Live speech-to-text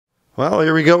Well,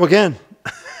 here we go again.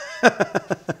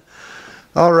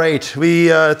 All right, we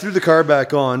threw the car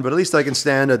back on, but at least I can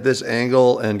stand at this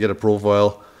angle and get a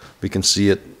profile. We can see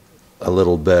it a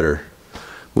little better.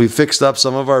 We fixed up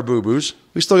some of our boo-boos.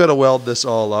 We still got to weld this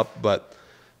all up, but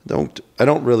I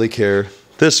don't really care.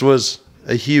 This was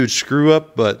a huge screw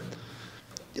up, but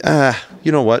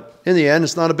you know what? In the end,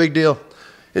 it's not a big deal.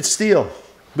 It's steel.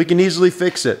 We can easily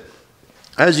fix it.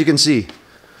 As you can see,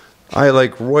 I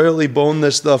like royally boned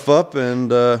this stuff up,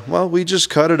 and well, we just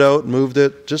cut it out, moved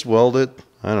it, just weld it.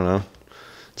 I don't know.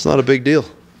 It's not a big deal.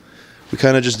 We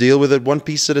kind of just deal with it one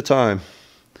piece at a time.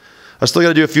 I still got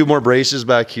to do a few more braces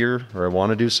back here, or I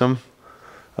want to do some.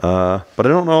 But I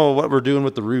don't know what we're doing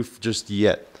with the roof just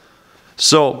yet.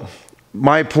 So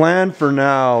my plan for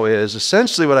now is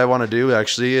essentially what I want to do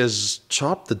actually is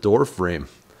chop the door frame.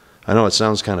 I know it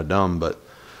sounds kind of dumb, but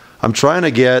I'm trying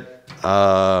to get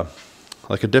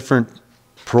like a different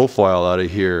profile out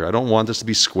of here. I don't want this to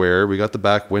be square. We got the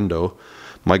back window.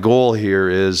 My goal here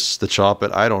is to chop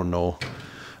it, I don't know.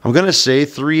 I'm going to say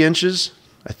 3 inches.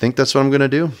 I think that's what I'm going to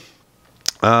do.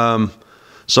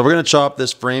 So we're going to chop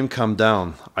this frame, come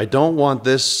down. I don't want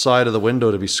this side of the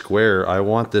window to be square. I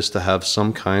want this to have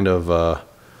some kind of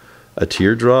a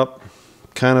teardrop,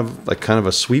 kind of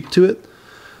a sweep to it.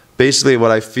 Basically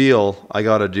what I feel I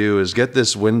got to do is get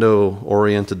this window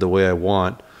oriented the way I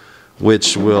want,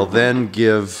 which will then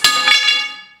give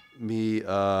me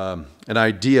an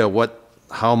idea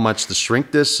how much to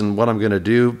shrink this and what I'm going to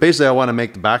do. Basically, I want to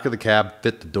make the back of the cab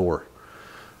fit the door,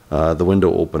 the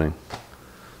window opening.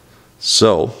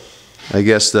 So I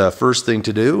guess the first thing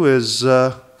to do is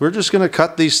we're just going to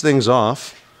cut these things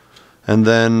off, and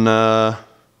then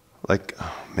like,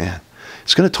 oh man,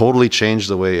 it's going to totally change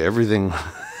the way everything.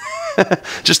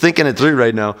 Just thinking it through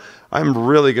right now, I'm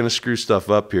really going to screw stuff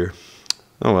up here.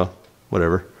 Oh well,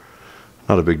 whatever.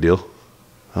 Not a big deal.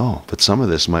 Oh, but some of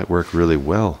this might work really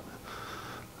well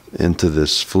into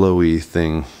this flowy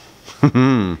thing.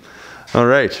 All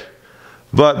right.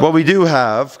 But what we do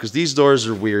have, because these doors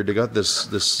are weird, they got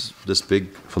this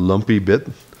big lumpy bit,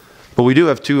 but we do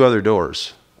have 2 other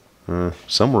doors.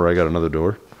 Somewhere I got another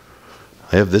door.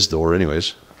 I have this door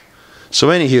anyways. So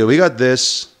anywho, we got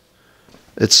this.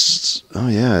 It's, oh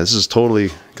yeah, this is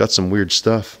totally got some weird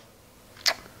stuff.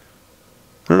 I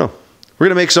don't know. We're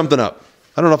going to make something up.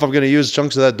 I don't know if I'm going to use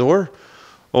chunks of that door,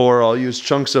 or I'll use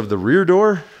chunks of the rear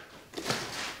door.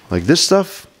 Like this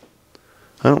stuff.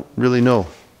 I don't really know.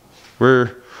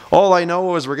 All I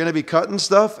know is we're going to be cutting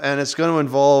stuff, and it's going to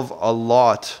involve a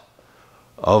lot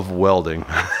of welding.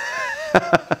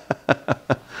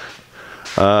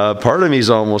 Part of me is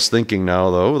almost thinking now,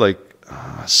 though, like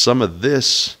some of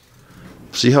this.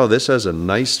 See how this has a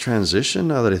nice transition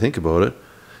now that I think about it?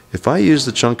 If I use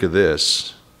the chunk of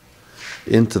this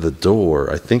into the door,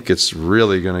 I think it's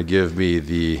really going to give me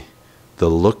the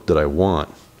look that I want.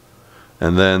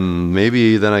 And then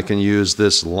maybe then I can use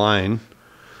this line,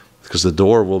 because the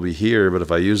door will be here, but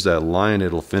if I use that line,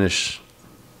 it'll finish,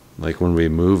 like when we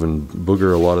move and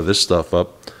booger a lot of this stuff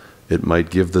up, it might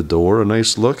give the door a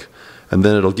nice look, and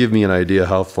then it'll give me an idea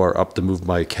how far up to move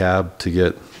my cab to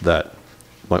get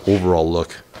my overall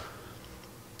look.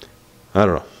 I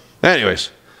don't know.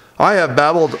 Anyways, I have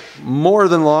babbled more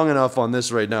than long enough on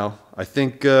this right now. I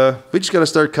think we just got to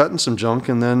start cutting some junk,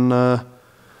 and then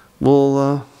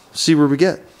we'll see where we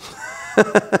get.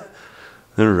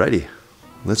 Alrighty.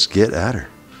 Let's get at her.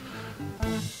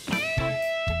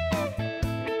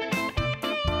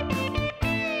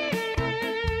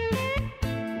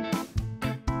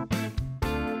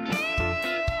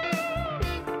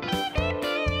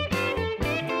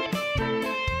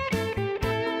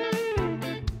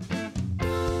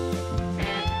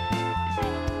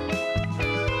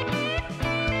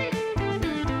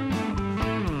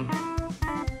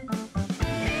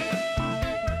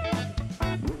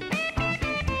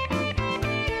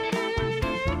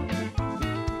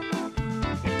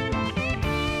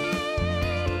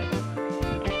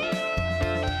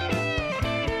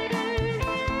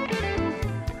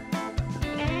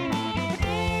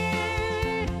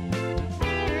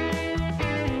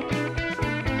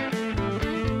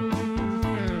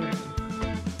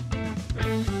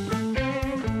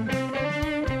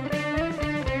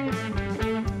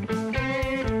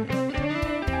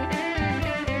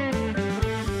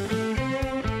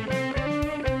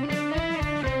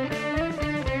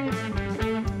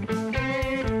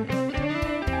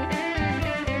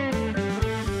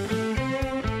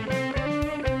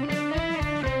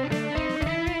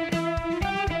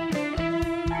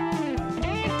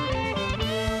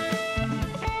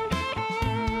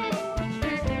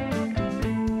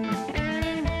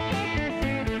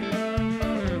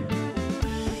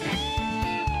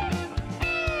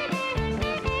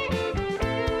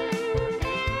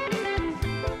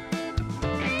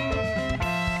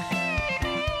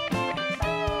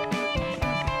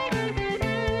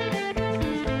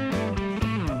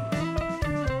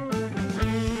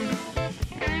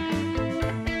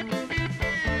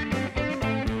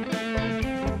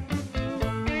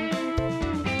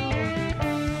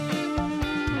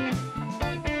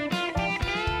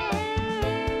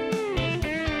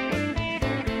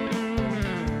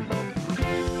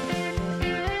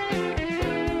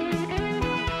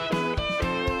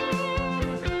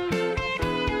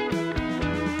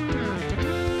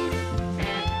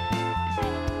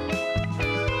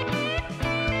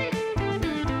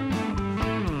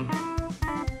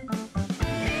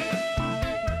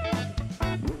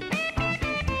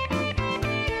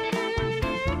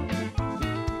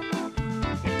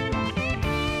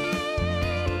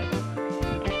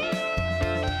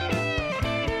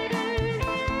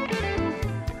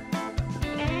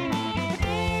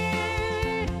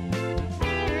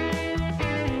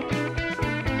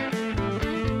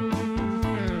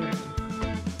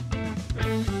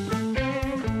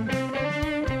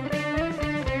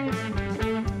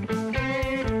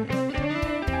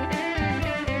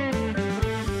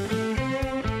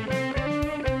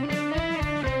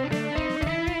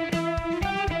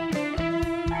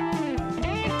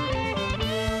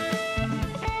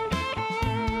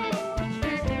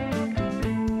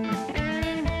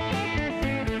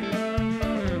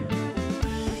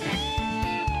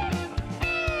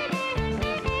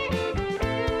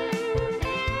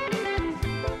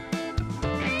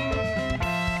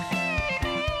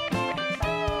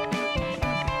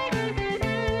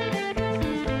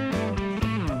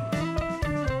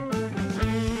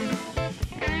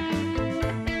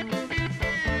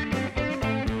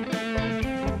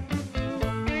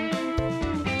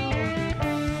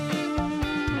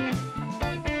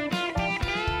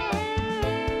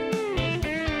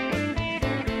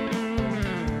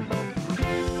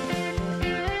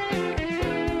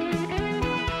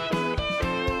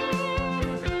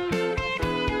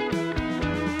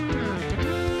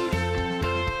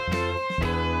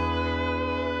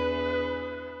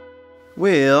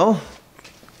 Well,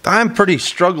 I'm pretty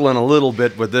struggling a little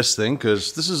bit with this thing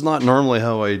because this is not normally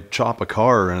how I chop a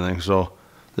car or anything, so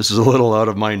this is a little out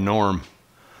of my norm.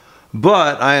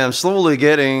 But I am slowly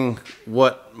getting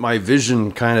what my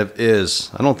vision kind of is.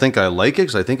 I don't think I like it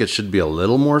because I think it should be a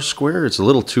little more square. It's a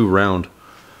little too round.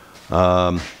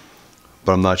 But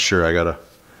I'm not sure. I gotta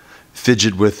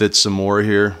fidget with it some more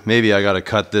here. Maybe I gotta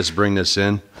cut this, bring this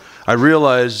in. I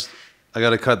realized I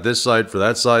gotta cut this side for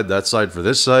that side for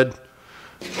this side,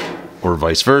 or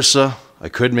vice versa. I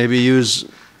could maybe use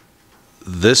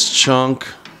this chunk,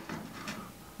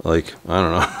 like, I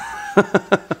don't know.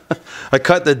 I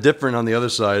cut the different on the other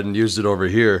side and used it over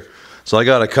here. So I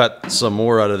gotta cut some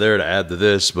more out of there to add to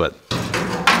this, but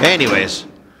anyways,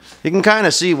 you can kind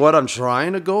of see what I'm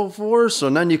trying to go for, so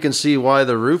then you can see why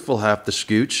the roof will have to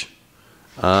scooch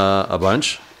a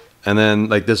bunch. And then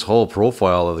like this whole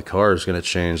profile of the car is gonna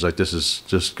change. Like this is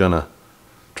just gonna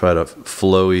try to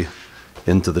flowy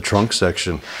into the trunk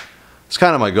section. It's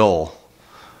kind of my goal.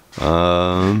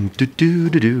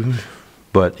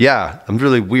 But yeah, I'm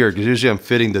really weird because usually I'm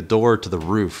fitting the door to the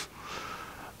roof.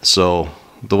 So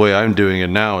the way I'm doing it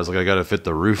now is like I gotta fit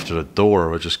the roof to the door,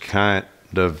 which is kind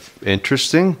of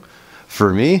interesting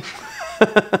for me.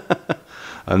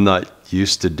 I'm not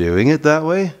used to doing it that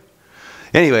way.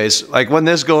 Anyways, like when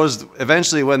this goes,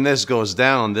 eventually when this goes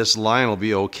down, this line will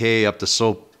be okay up to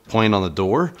so point on the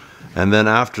door. And then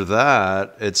after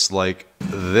that, it's like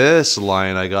this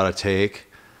line I gotta take,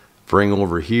 bring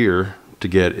over here to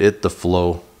get it to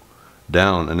flow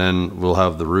down. And then we'll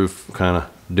have the roof kind of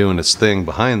doing its thing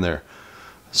behind there.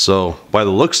 So by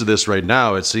the looks of this right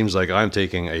now, it seems like I'm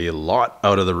taking a lot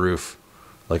out of the roof.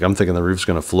 Like I'm thinking the roof's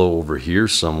gonna flow over here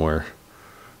somewhere,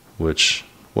 which,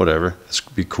 whatever, this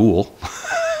could be cool.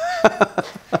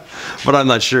 But I'm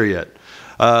not sure yet.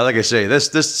 Like I say,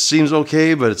 this seems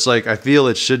okay, but it's like I feel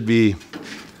it should be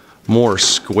more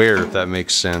square, if that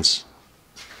makes sense.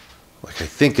 Like I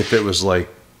think if it was like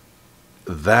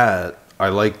that, I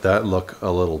like that look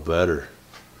a little better.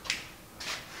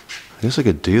 I guess I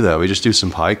could do that. We just do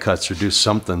some high cuts or do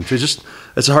something.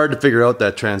 It's hard to figure out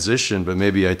that transition, but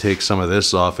maybe I take some of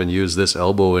this off and use this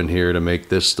elbow in here to make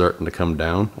this starting to come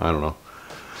down. I don't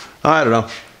know.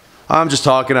 I'm just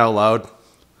talking out loud.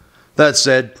 That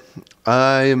said,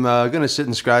 I'm gonna sit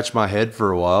and scratch my head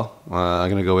for a while. I'm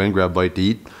gonna go in, grab a bite to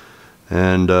eat,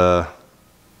 and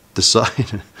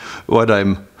decide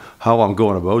how I'm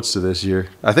going about to this year.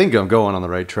 I think I'm going on the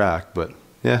right track, but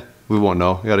yeah, we won't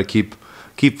know. I gotta keep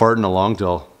farting along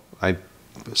till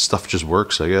stuff just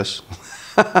works, I guess.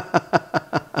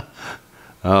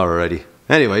 Alrighty.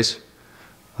 Anyways,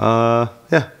 yeah,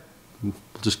 we'll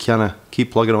just kind of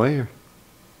keep plugging away here.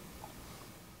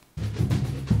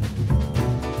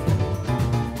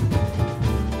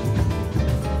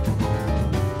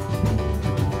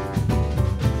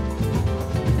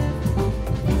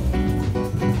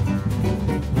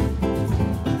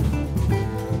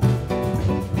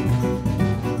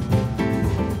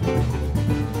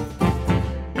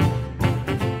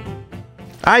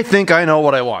 I think I know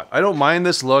what I want. I don't mind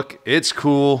this look. It's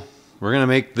cool. We're going to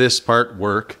make this part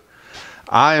work.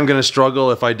 I am going to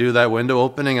struggle if I do that window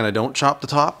opening and I don't chop the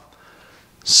top.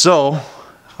 So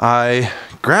I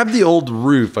grabbed the old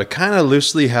roof. I kind of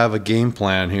loosely have a game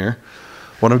plan here.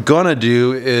 What I'm going to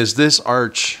do is this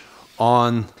arch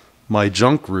on my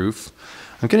junk roof.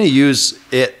 I'm going to use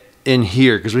it in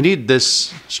here because we need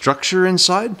this structure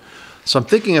inside. So I'm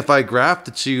thinking if I graft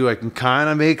the two, I can kind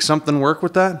of make something work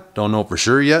with that. Don't know for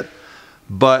sure yet.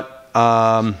 But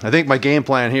I think my game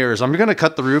plan here is I'm going to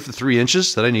cut the roof to 3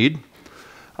 inches that I need.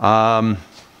 I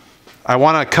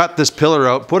want to cut this pillar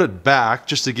out, put it back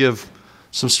just to give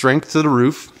some strength to the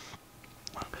roof.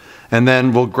 And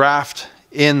then we'll graft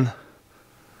in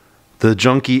the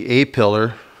junky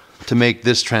A-pillar to make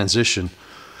this transition.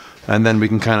 And then we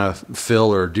can kind of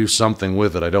fill or do something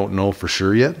with it. I don't know for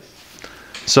sure yet.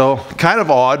 So kind of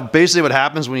odd. Basically what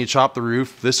happens when you chop the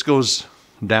roof, this goes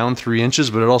down 3 inches,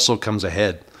 but it also comes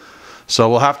ahead. So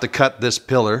we'll have to cut this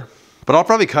pillar, but I'll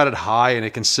probably cut it high and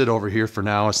it can sit over here for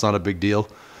now. It's not a big deal.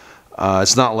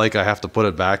 It's not like I have to put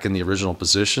it back in the original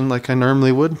position like I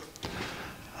normally would.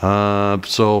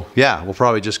 So yeah, we'll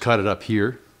probably just cut it up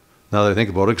here now that I think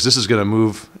about it, because this is going to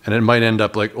move and it might end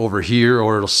up like over here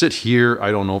or it'll sit here. I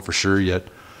don't know for sure yet.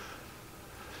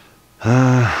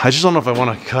 I just don't know if I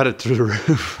want to cut it through the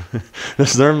roof.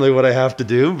 That's normally what I have to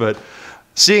do, but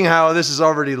seeing how this is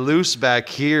already loose back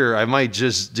here, I might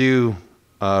just do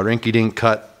a rinky-dink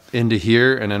cut into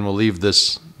here and then we'll leave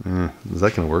this. Is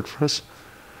that going to work for us?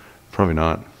 Probably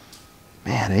not.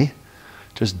 Man, eh?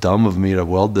 Just dumb of me to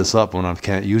weld this up when I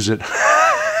can't use it.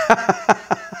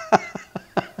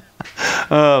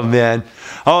 Oh man.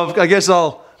 I guess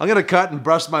I'm gonna cut and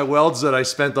bust my welds that I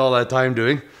spent all that time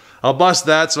doing. I'll bust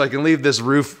that so I can leave this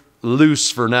roof loose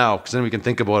for now, because then we can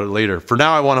think about it later. For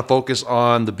now, I want to focus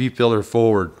on the B-pillar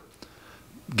forward.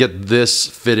 Get this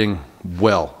fitting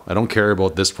well. I don't care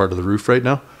about this part of the roof right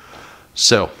now.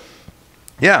 So,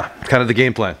 yeah, kind of the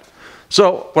game plan.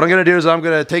 So, what I'm going to do is I'm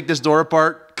going to take this door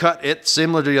apart, cut it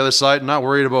similar to the other side. Not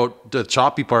worried about the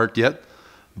choppy part yet,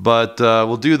 but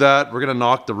we'll do that. We're going to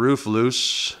knock the roof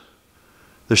loose.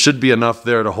 There should be enough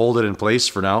there to hold it in place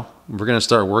for now. We're going to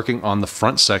start working on the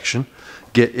front section,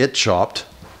 get it chopped,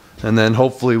 and then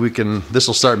hopefully this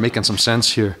will start making some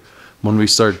sense here when we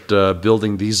start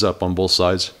building these up on both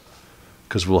sides,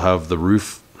 because we'll have the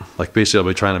roof, like basically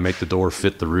I'll be trying to make the door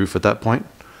fit the roof at that point.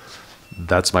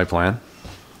 That's my plan.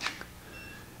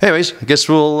 Anyways, I guess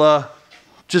we'll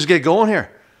just get going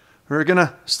here. We're going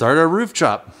to start our roof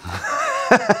chop.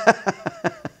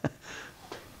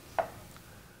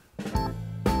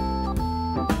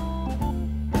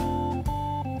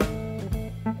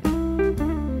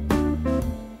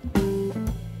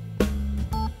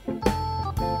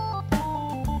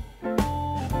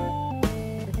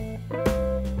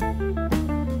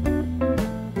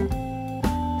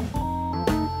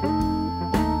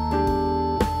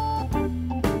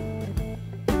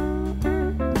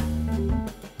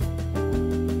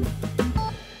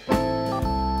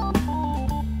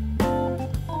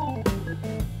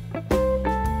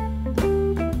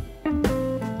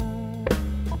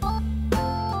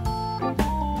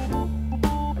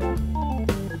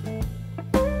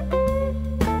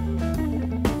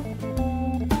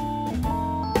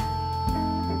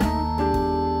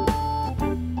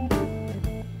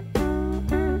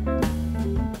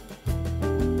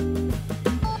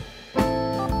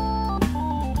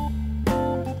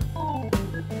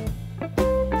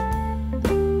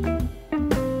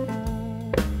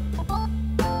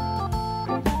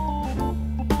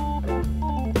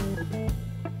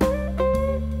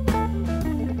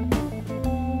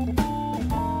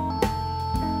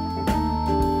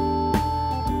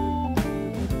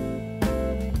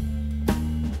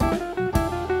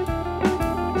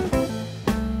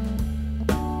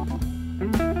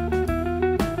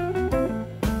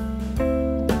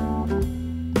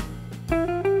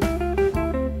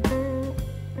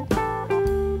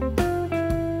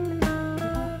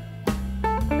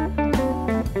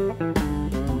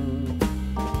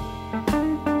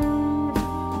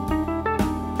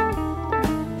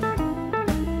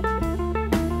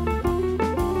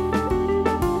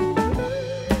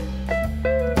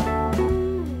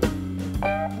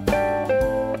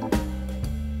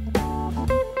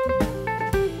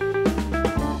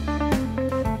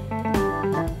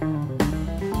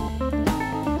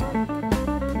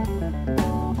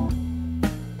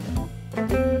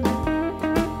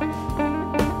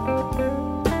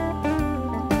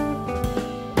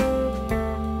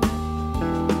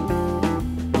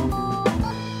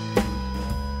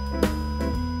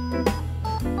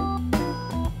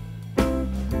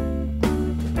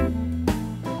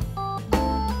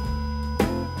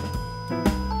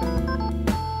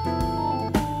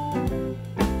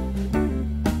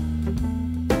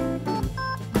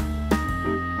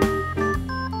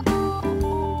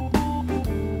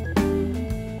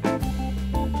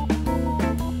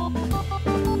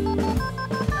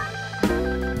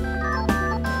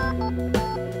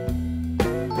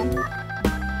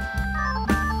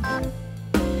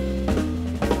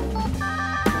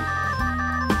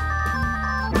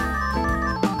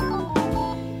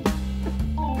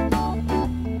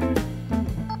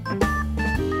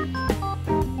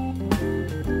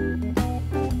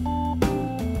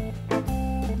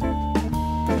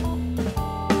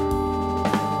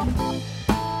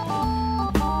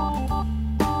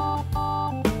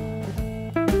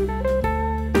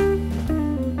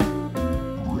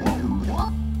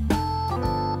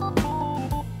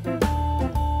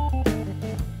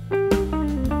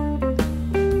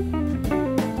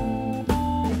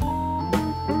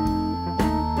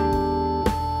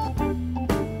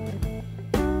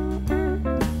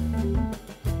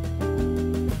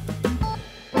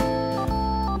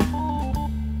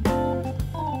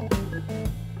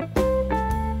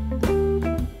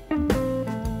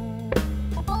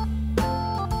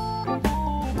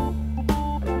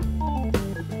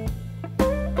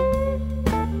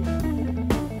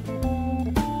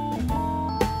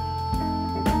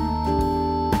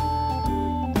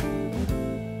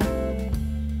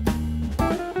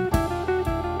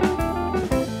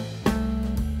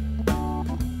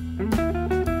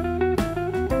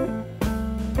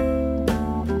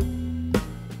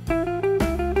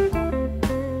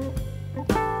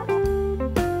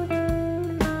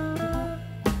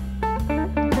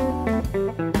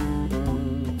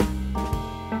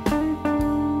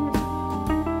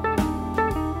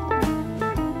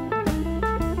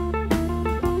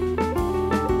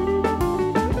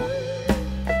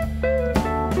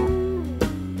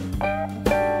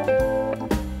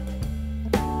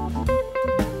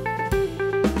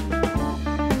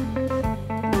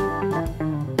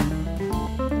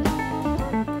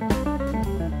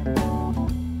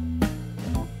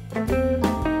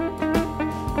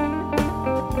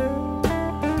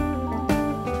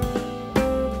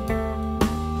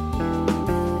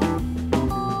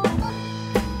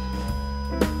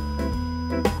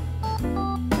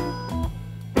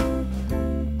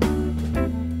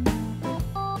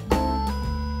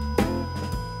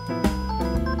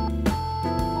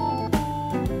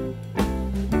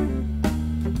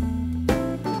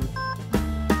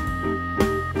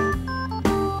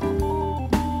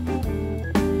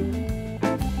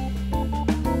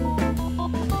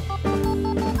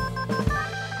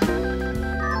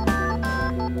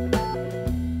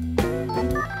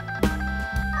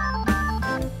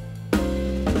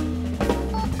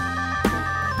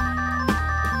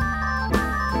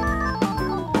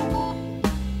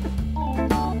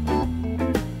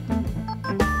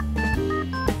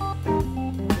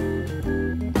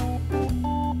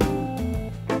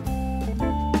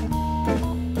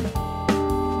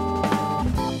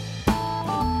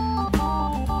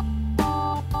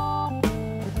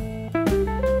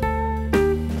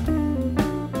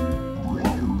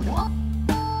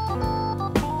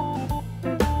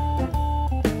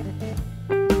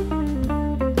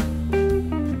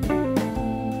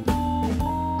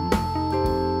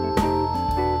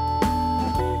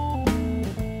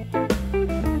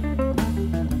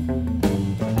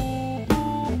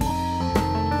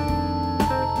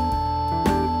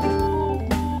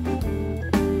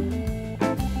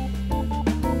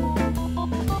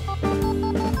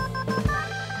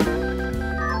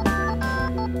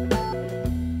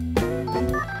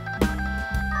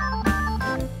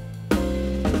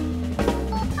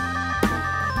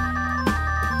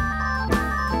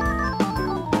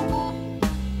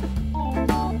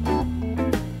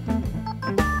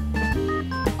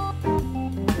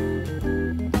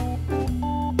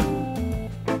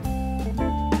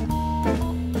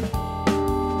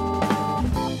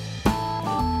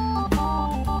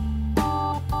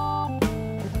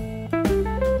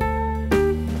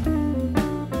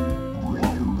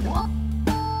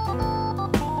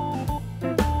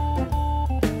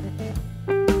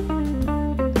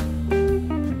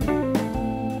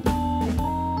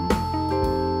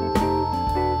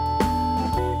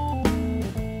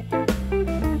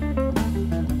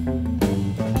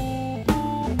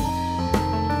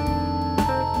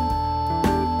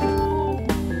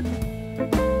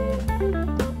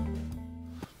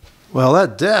 Well,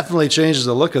 that definitely changes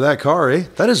the look of that car, eh?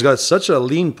 That has got such a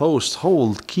lean post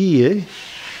hold key, eh?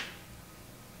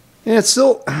 And it's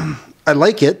still, I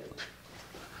like it.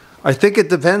 I think it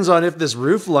depends on if this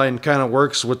roof line kind of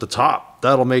works with the top.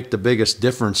 That'll make the biggest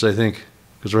difference, I think.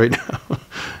 Because right now,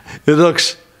 it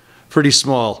looks pretty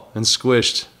small and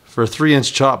squished. For a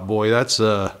 3-inch chop, boy,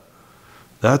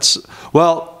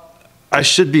 well, I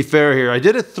should be fair here. I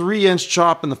did a 3-inch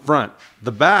chop in the front.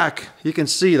 The back, you can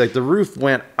see, like the roof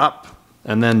went up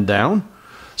and then down.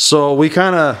 So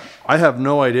I have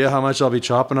no idea how much I'll be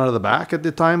chopping out of the back by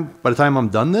the time I'm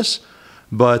done this.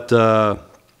 But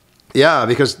yeah,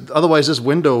 because otherwise this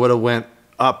window would have went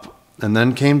up and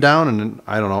then came down, and then,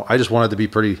 I don't know. I just want it to be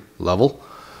pretty level,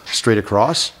 straight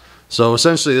across. So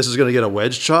essentially this is going to get a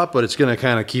wedge chop, but it's going to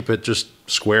kind of keep it just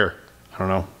square. I don't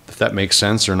know if that makes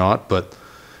sense or not, but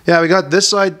yeah, we got this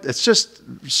side. It's just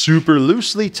super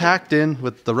loosely tacked in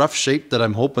with the rough shape that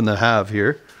I'm hoping to have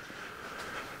here.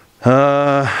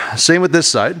 Same with this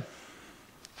side.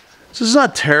 This is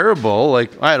not terrible.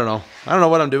 Like, I don't know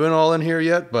what I'm doing all in here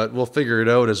yet, but we'll figure it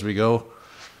out as we go.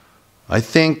 I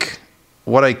think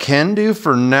what I can do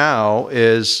for now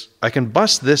is I can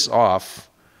bust this off.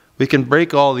 We can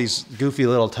break all these goofy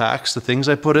little tacks, the things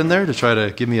I put in there to try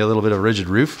to give me a little bit of rigid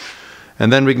roof.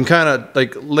 And then we can kind of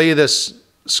like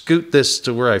scoot this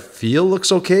to where I feel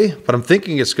looks okay, but I'm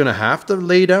thinking it's going to have to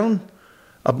lay down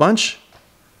a bunch.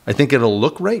 I think it'll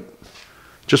look right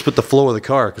just with the flow of the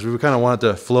car, because we kind of want it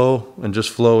to flow and just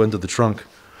flow into the trunk.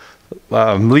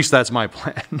 At least that's my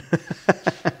plan.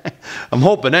 I'm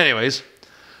hoping anyways.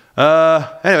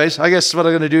 Anyways, I guess what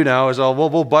I'm going to do now is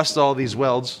we'll bust all these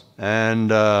welds, and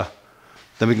then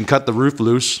we can cut the roof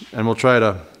loose, and we'll try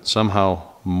to somehow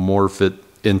morph it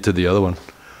into the other one.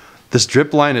 This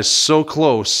drip line is so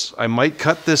close, I might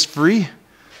cut this free,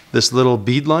 this little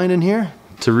bead line in here,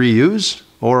 to reuse,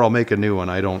 or I'll make a new one.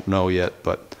 I don't know yet,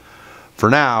 but for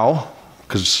now,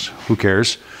 because who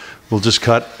cares, we'll just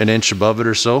cut an inch above it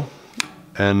or so,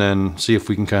 and then see if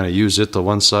we can kind of use it to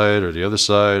one side or the other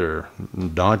side, or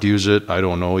not use it. I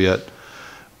don't know yet.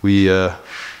 Yeah,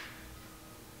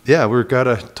 we're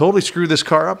gotta totally screw this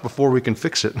car up before we can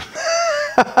fix it.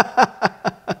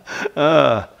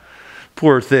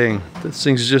 Poor thing. This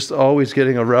thing's just always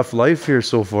getting a rough life here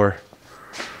so far.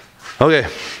 Okay.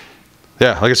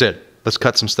 Yeah, like I said, let's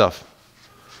cut some stuff.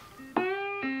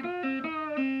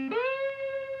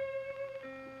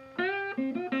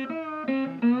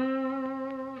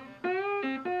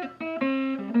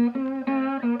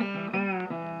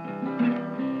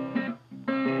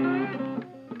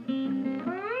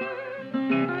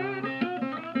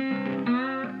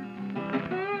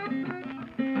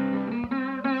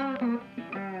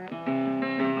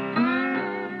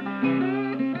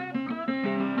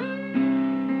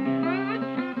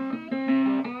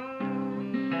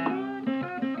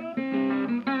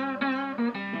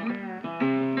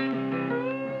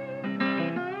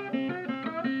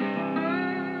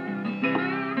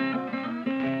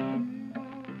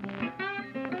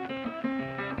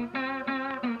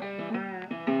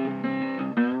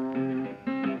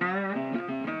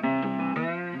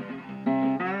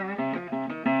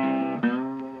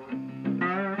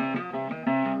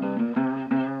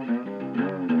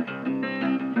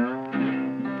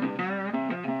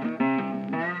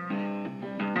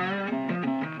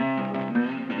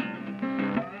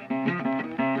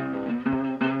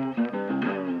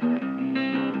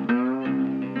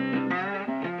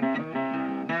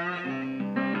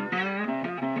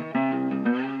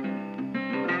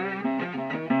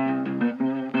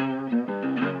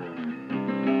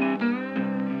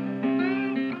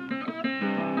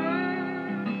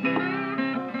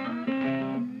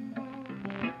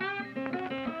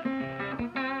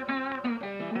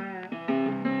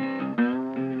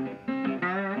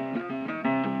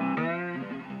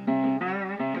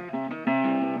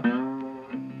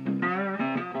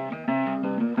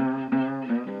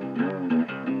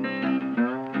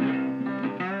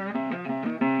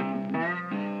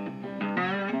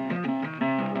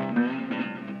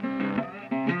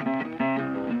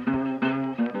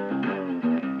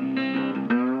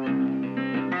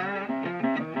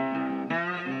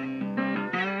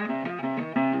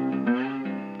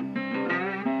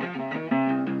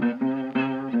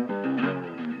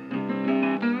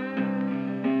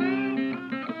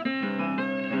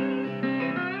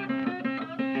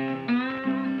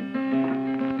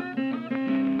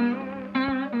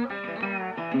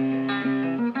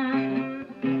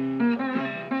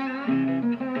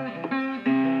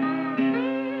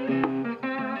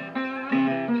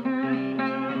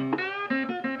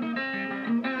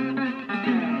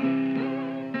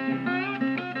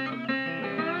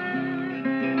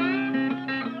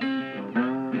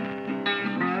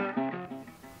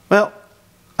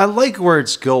 I like where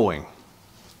it's going.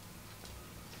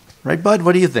 Right, bud?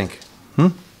 What do you think?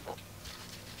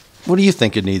 What do you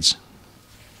think it needs?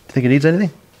 Think it needs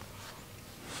anything?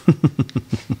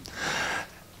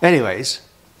 Anyways,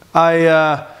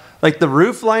 I like the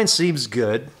roof line seems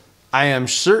good. I am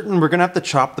certain we're gonna have to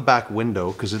chop the back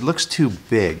window because it looks too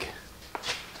big.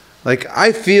 Like,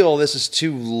 I feel this is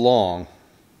too long,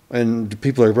 and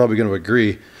people are probably gonna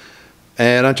agree.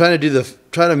 And I'm trying to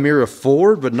try to mirror a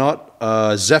Ford, but not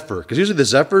Zephyr, because usually the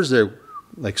Zephyrs, they're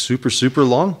like super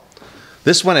long.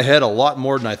 This went ahead a lot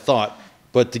more than I thought,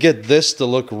 but to get this to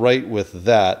look right with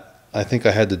that, I think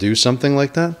I had to do something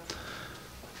like that.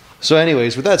 So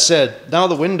anyways, with that said, now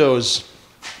the window's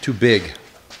too big.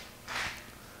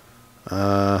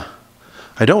 I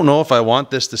don't know if I want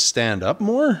this to stand up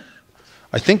more.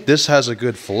 I think this has a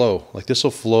good flow. Like, this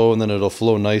will flow and then it'll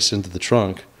flow nice into the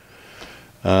trunk.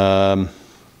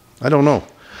 I don't know.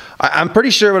 I'm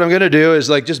pretty sure what I'm going to do is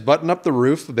like just button up the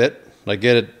roof a bit. Like,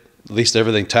 get it, at least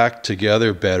everything tacked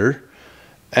together better.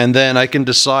 And then I can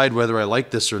decide whether I like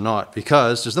this or not,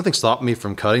 because there's nothing stopping me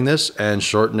from cutting this and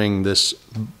shortening this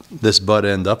butt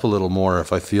end up a little more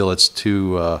if I feel it's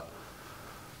too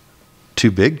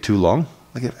big, too long.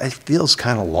 Like, it feels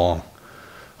kind of long.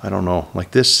 I don't know.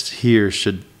 Like, this here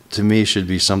to me should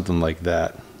be something like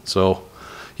that. So,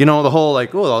 you know, the whole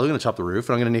like, oh, I'm going to chop the roof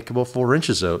and I'm going to nick about 4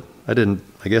 inches out. I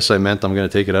guess I meant I'm going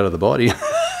to take it out of the body.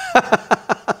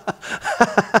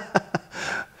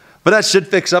 But that should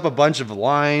fix up a bunch of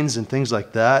lines and things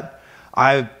like that.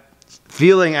 I'm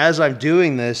feeling as I'm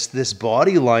doing this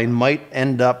body line might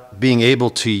end up being able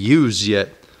to use yet.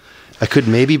 I could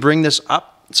maybe bring this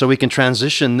up so we can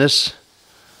transition this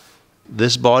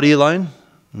body line.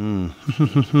 Can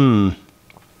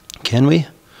we?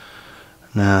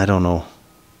 Nah, I don't know.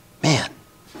 Man,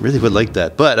 really would like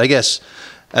that. But I guess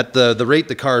at the rate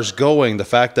the car's going, the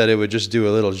fact that it would just do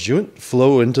a little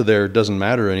flow into there doesn't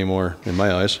matter anymore in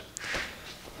my eyes.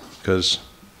 Because,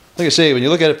 like I say, when you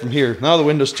look at it from here, now the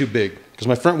window's too big. Because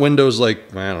my front window's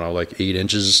like, I don't know, like 8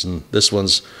 inches, and this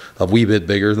one's a wee bit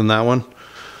bigger than that one.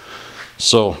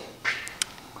 So,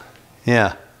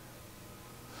 yeah.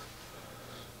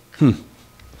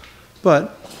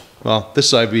 But, well, this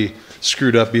side be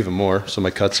screwed up even more, so my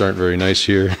cuts aren't very nice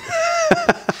here.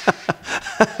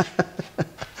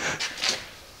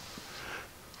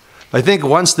 I think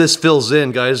once this fills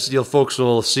in, guys, folks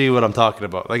will see what I'm talking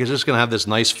about. Like, it's just going to have this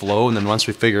nice flow, and then once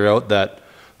we figure out that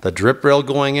the drip rail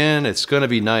going in, it's going to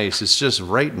be nice. It's just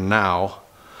right now,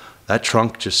 that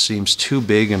trunk just seems too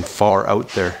big and far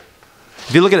out there.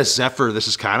 If you look at a Zephyr, this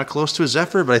is kind of close to a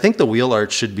Zephyr, but I think the wheel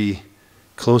arch should be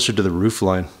closer to the roof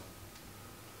line.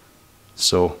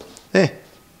 So, hey,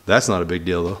 that's not a big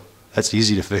deal, though. That's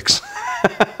easy to fix.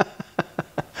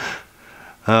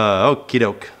 Okie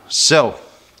doke. So,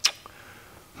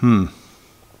 what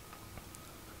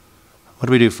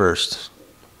do we do first?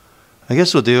 I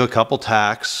guess we'll do a couple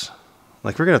tacks.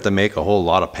 Like, we're going to have to make a whole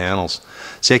lot of panels.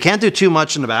 See, I can't do too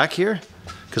much in the back here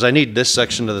because I need this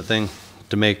section of the thing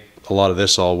to make a lot of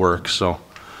this all work. So,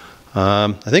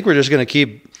 I think we're just going to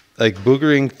keep, like,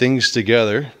 boogering things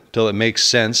together till it makes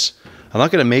sense. I'm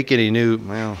not going to make any new,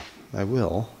 well, I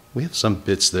will. We have some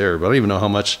bits there, but I don't even know how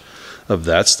much of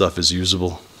that stuff is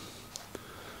usable.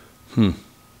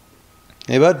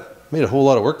 Hey, bud, made a whole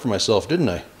lot of work for myself, didn't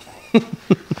I?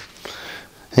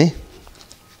 Hey?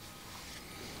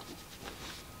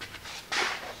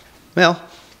 Well,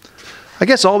 I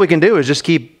guess all we can do is just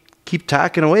keep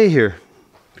tacking away here.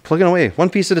 Plugging away, one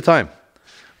piece at a time.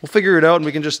 We'll figure it out, and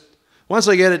we can just, once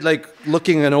I get it like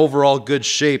looking in overall good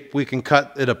shape, we can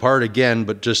cut it apart again,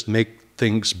 but just make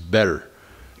things better.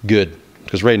 Good.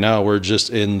 Because right now we're just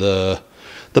in the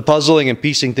puzzling and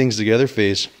piecing things together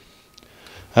phase.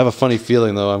 I have a funny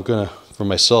feeling, though, for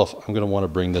myself, I'm going to want to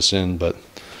bring this in, but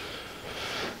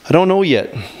I don't know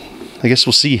yet. I guess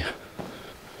we'll see.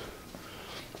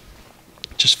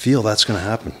 Just feel that's going to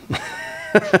happen.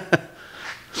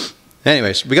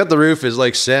 Anyways, we got the roof is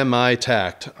like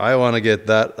semi-tacked. I want to get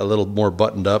that a little more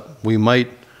buttoned up. We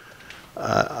might,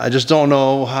 I just don't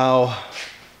know how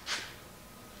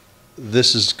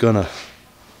this is going to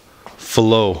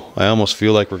flow. I almost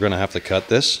feel like we're going to have to cut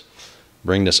this,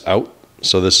 bring this out.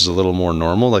 So this is a little more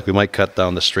normal. Like, we might cut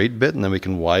down the straight bit and then we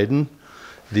can widen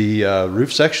the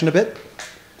roof section a bit,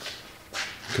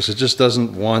 because it just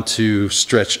doesn't want to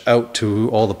stretch out to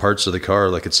all the parts of the car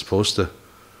like it's supposed to.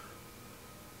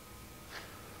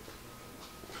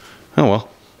 Oh well,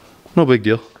 no big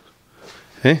deal.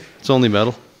 Hey, it's only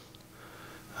metal.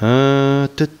 Because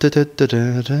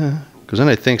then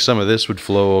I think some of this would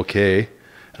flow okay,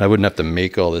 and I wouldn't have to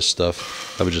make all this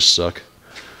stuff. That would just suck.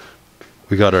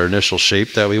 We got our initial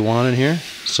shape that we want in here,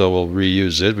 so we'll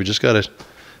reuse it. We just got to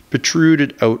protrude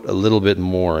it out a little bit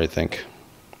more, I think.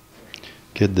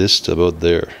 Get this to about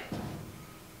there.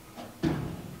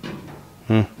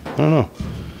 I don't know.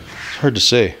 It's hard to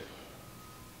say.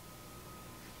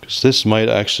 Because this might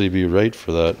actually be right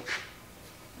for that.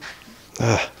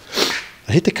 I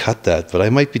hate to cut that, but I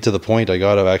might be to the point I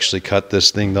got to actually cut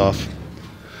this thing off.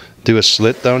 Do a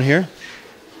slit down here.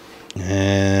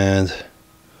 And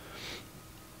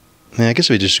I guess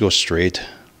we just go straight.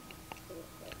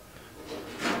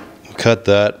 Cut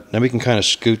that. Then we can kind of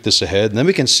scoot this ahead. And then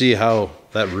we can see how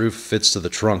that roof fits to the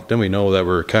trunk. Then we know that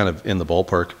we're kind of in the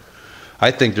ballpark. I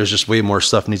think there's just way more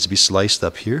stuff needs to be sliced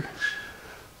up here.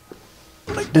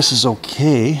 Like this is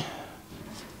okay.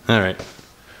 All right.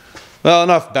 Well,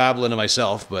 enough babbling to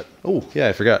myself, but oh yeah,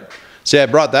 I forgot. See, I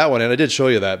brought that one in. I did show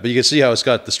you that, but you can see how it's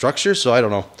got the structure. So I don't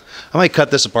know. I might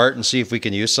cut this apart and see if we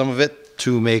can use some of it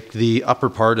to make the upper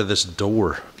part of this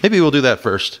door. Maybe we'll do that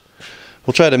first.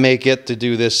 We'll try to make it to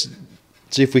do this.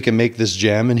 See if we can make this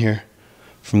jam in here.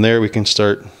 From there, we can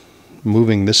start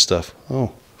moving this stuff.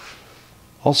 Oh.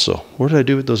 Also, what did I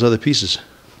do with those other pieces?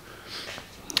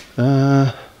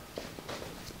 Let's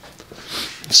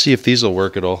see if these will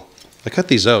work at all. I cut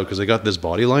these out because I got this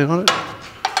body line on it.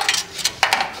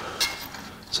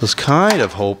 So I was kind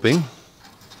of hoping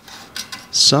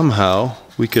somehow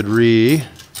we could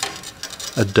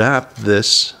adapt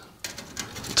this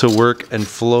to work and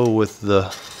flow with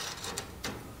the...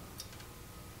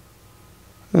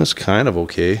 That's kind of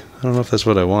okay. I don't know if that's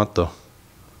what I want though.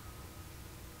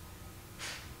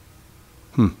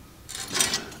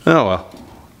 Oh well,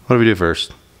 what do we do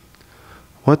first?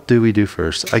 What do we do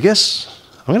first? I guess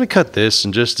I'm going to cut this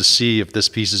and just to see if this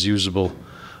piece is usable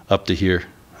up to here.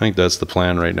 I think that's the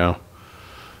plan right now.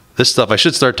 This stuff, I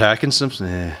should start tacking some.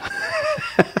 Nah.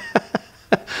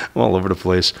 I'm all over the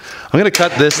place. I'm going to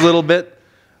cut this a little bit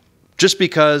just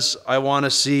because I want to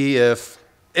see if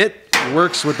it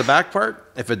works with the back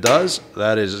part. If it does,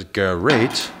 that is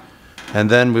great. And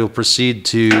then we'll proceed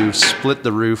to split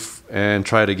the roof and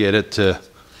try to get it to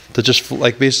just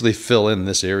like basically fill in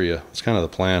this area. It's kind of the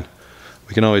plan.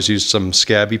 We can always use some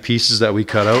scabby pieces that we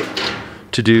cut out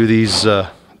to do these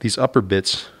upper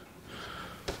bits.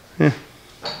 Yeah,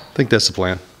 I think that's the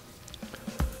plan.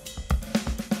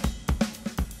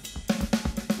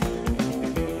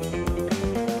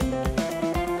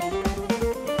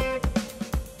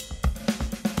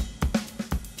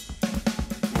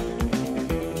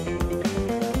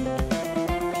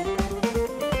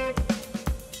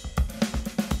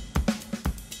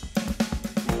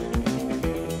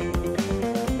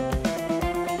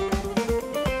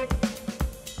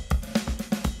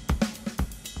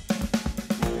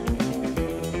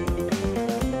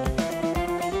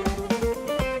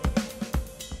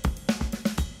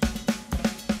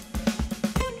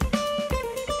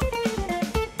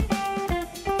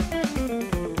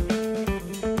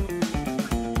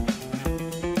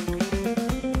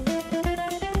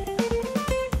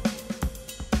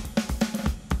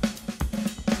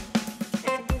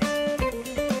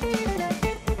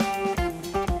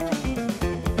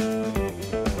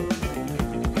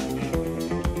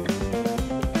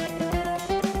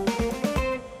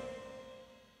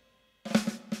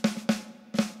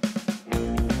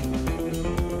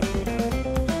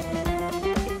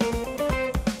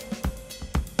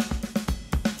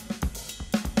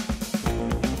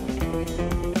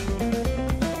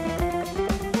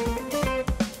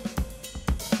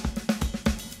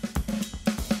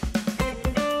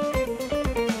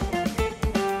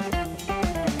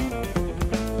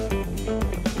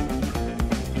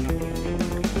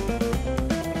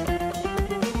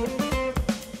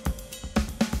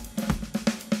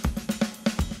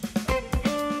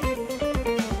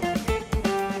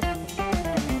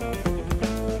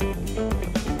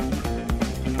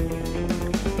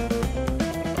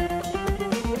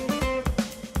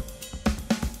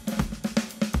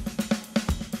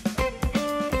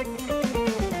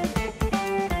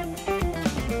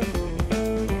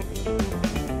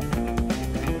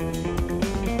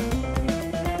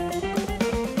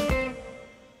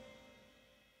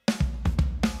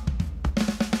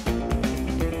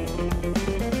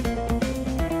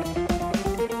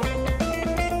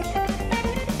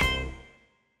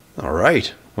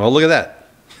 Right. Well, look at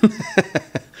that.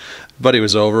 Buddy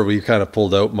was over. We kind of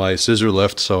pulled out my scissor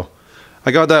lift, so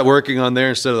I got that working on there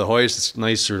instead of the hoist. It's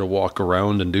nicer to walk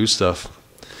around and do stuff.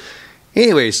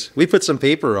 Anyways, we put some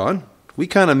paper on. We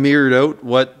kind of mirrored out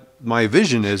what my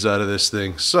vision is out of this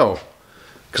thing. So,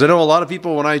 because I know a lot of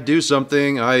people, when I do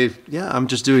something, I'm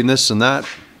just doing this and that.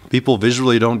 People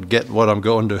visually don't get what I'm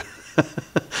going to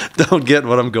Don't get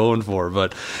what I'm going for.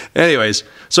 But anyways,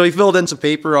 so he filled in some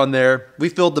paper on there. We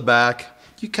filled the back.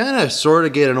 You kind of sort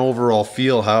of get an overall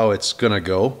feel how it's going to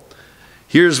go.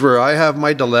 Here's where I have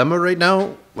my dilemma right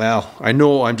now. Well, I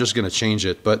know I'm just going to change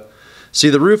it. But see,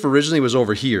 the roof originally was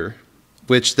over here,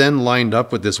 which then lined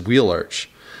up with this wheel arch.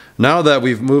 Now that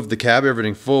we've moved the cab,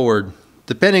 everything forward,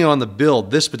 depending on the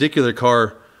build, this particular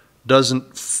car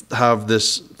doesn't have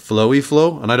this flowy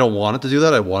flow, and I don't want it to do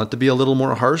that. I want it to be a little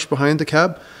more harsh behind the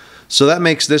cab. So that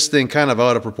makes this thing kind of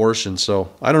out of proportion.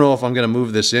 So I don't know if I'm going to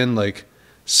move this in like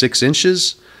 6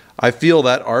 inches. I feel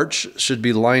that arch should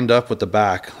be lined up with the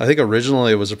back. I think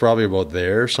originally it was probably about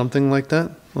there, something like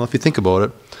that. Well, if you think about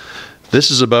it,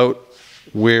 this is about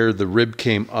where the rib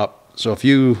came up. So if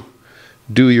you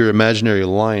do your imaginary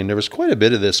line, there was quite a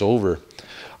bit of this over.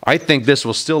 I think this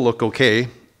will still look okay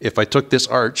if I took this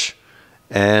arch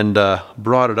and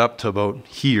brought it up to about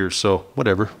here. So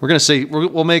whatever, we're gonna say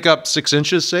we'll make up 6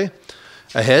 inches, say,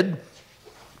 ahead,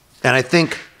 and I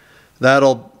think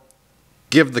that'll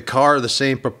give the car the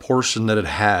same proportion that it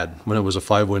had when it was a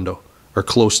 5-window, or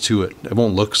close to it. It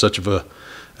won't look such of a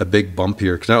big bump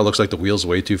here, because now it looks like the wheel's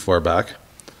way too far back.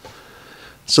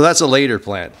 So that's a later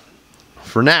plan.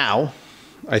 For now,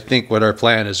 I think what our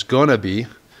plan is gonna be,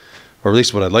 or at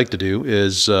least what I'd like to do,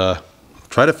 is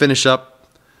try to finish up,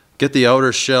 get the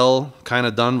outer shell kind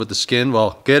of done with the skin.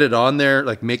 Well, get it on there,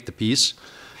 like make the piece,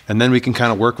 and then we can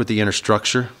kind of work with the inner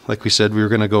structure. Like we said, we were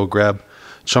gonna go grab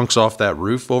chunks off that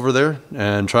roof over there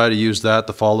and try to use that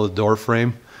to follow the door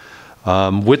frame.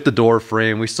 With the door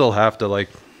frame, we still have to, like,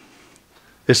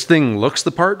 this thing looks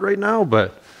the part right now,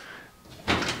 but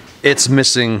it's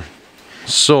missing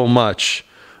so much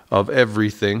of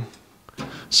everything.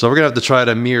 So we're gonna have to try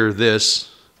to mirror this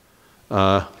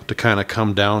to kind of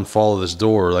come down, follow this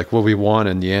door. Like, what we want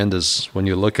in the end is when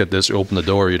you look at this, you open the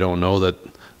door, you don't know that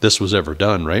this was ever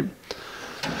done, right?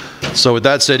 So with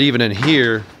that said, even in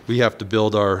here, we have to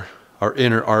build our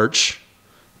inner arch.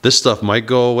 This stuff might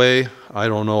go away. I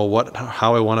don't know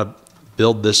how I want to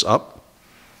build this up.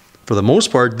 For the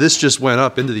most part, this just went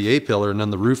up into the A-pillar, and then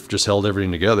the roof just held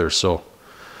everything together. So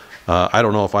I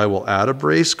don't know if I will add a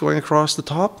brace going across the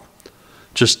top.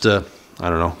 Just, I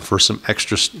don't know, for some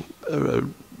extra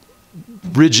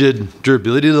rigid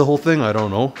durability to the whole thing. I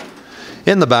don't know.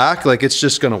 In the back, like, it's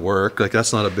just going to work. Like,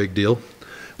 that's not a big deal.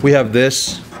 We have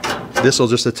this. This will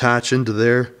just attach into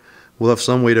there. We'll have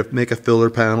some way to make a filler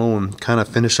panel and kind of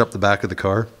finish up the back of the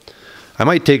car. I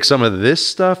might take some of this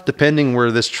stuff depending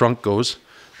where this trunk goes.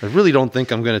 I really don't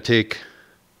think I'm going to take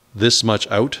this much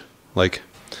out. Like,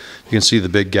 you can see the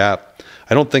big gap.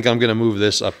 I don't think I'm going to move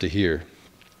this up to here.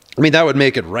 I mean, that would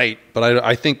make it right, but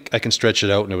I think I can stretch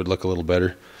it out and it would look a little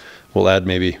better. We'll add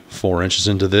maybe 4 inches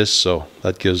into this, so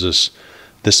that gives us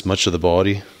this much of the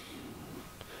body.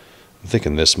 I'm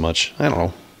thinking this much. I don't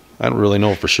know. I don't really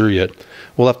know for sure yet.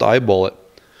 We'll have to eyeball it.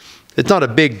 It's not a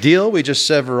big deal. We just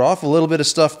sever off a little bit of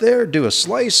stuff there, do a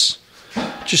slice,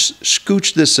 just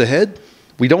scooch this ahead.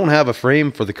 We don't have a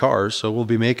frame for the cars, so we'll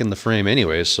be making the frame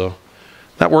anyways, so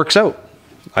that works out.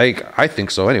 I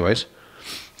think so anyways.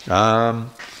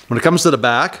 When it comes to the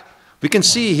back, we can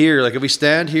see here, like if we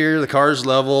stand here, the car's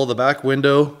level, the back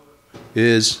window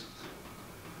is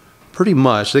pretty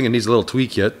much, I think it needs a little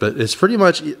tweak yet, but it's pretty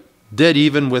much dead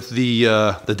even with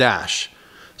the dash.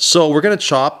 So we're gonna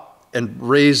chop and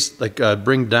raise, like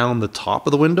bring down the top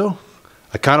of the window.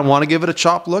 I kind of want to give it a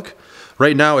chop look.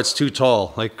 Right now it's too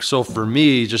tall. Like, so for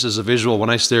me, just as a visual, when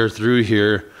I stare through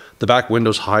here, the back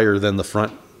window's higher than the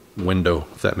front window,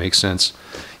 if that makes sense.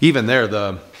 Even there,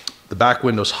 the back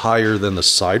window's higher than the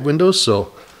side windows,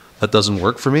 so that doesn't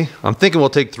work for me. I'm thinking we'll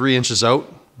take 3 inches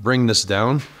out, bring this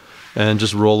down, and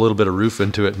just roll a little bit of roof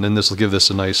into it, and then this will give this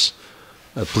a nice,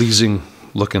 pleasing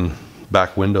looking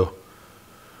back window.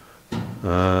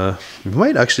 We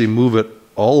might actually move it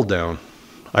all down.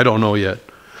 I don't know yet.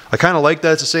 I kind of like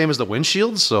that it's the same as the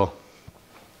windshield, so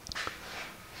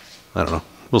I don't know.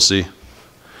 We'll see.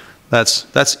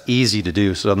 That's easy to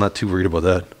do, so I'm not too worried about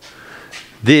that.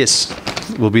 This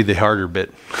will be the harder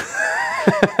bit.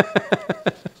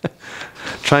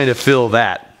 Trying to fill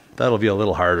that. That'll be a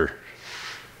little harder.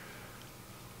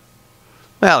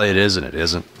 Well, it is and it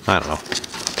isn't. I don't know.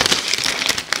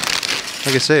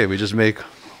 Like I say, we just make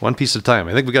one piece at a time.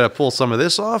 I think we got to pull some of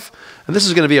this off, and this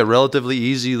is going to be a relatively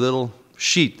easy little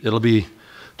sheet. It'll be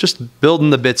just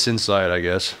building the bits inside, I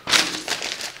guess.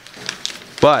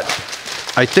 But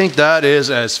I think that is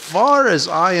as far as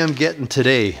I am getting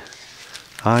today.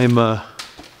 I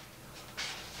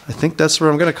think that's where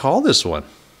I'm going to call this one.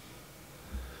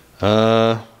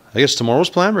 I guess tomorrow's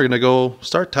plan, we're going to go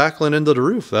start tackling into the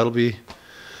roof. That'll be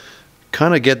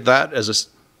kind of get that as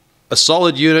a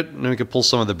solid unit, and then we could pull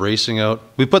some of the bracing out.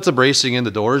 We put the bracing in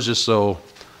the doors just so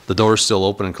the doors still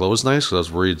open and close nice, because I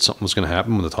was worried something was going to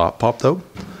happen when the top popped out.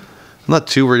 I'm not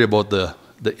too worried about the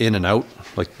in and out,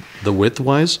 like the width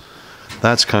wise.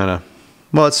 That's kind of,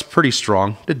 well, it's pretty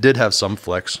strong. It did have some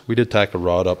flex. We did tack a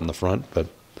rod up in the front, but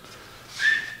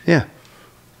yeah,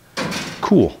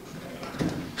 cool.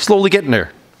 Slowly getting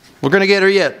there. We're going to get her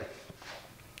yet.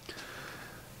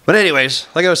 But anyways,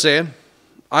 like I was saying,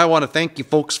 I want to thank you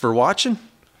folks for watching,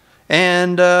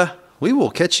 and we will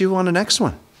catch you on the next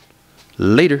one.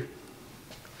 Later.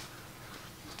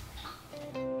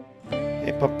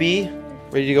 Hey puppy,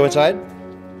 ready to go inside?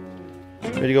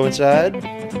 Ready to go inside?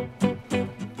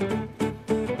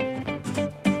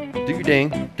 Do your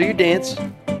dang, do your dance.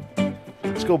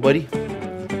 Let's go, buddy.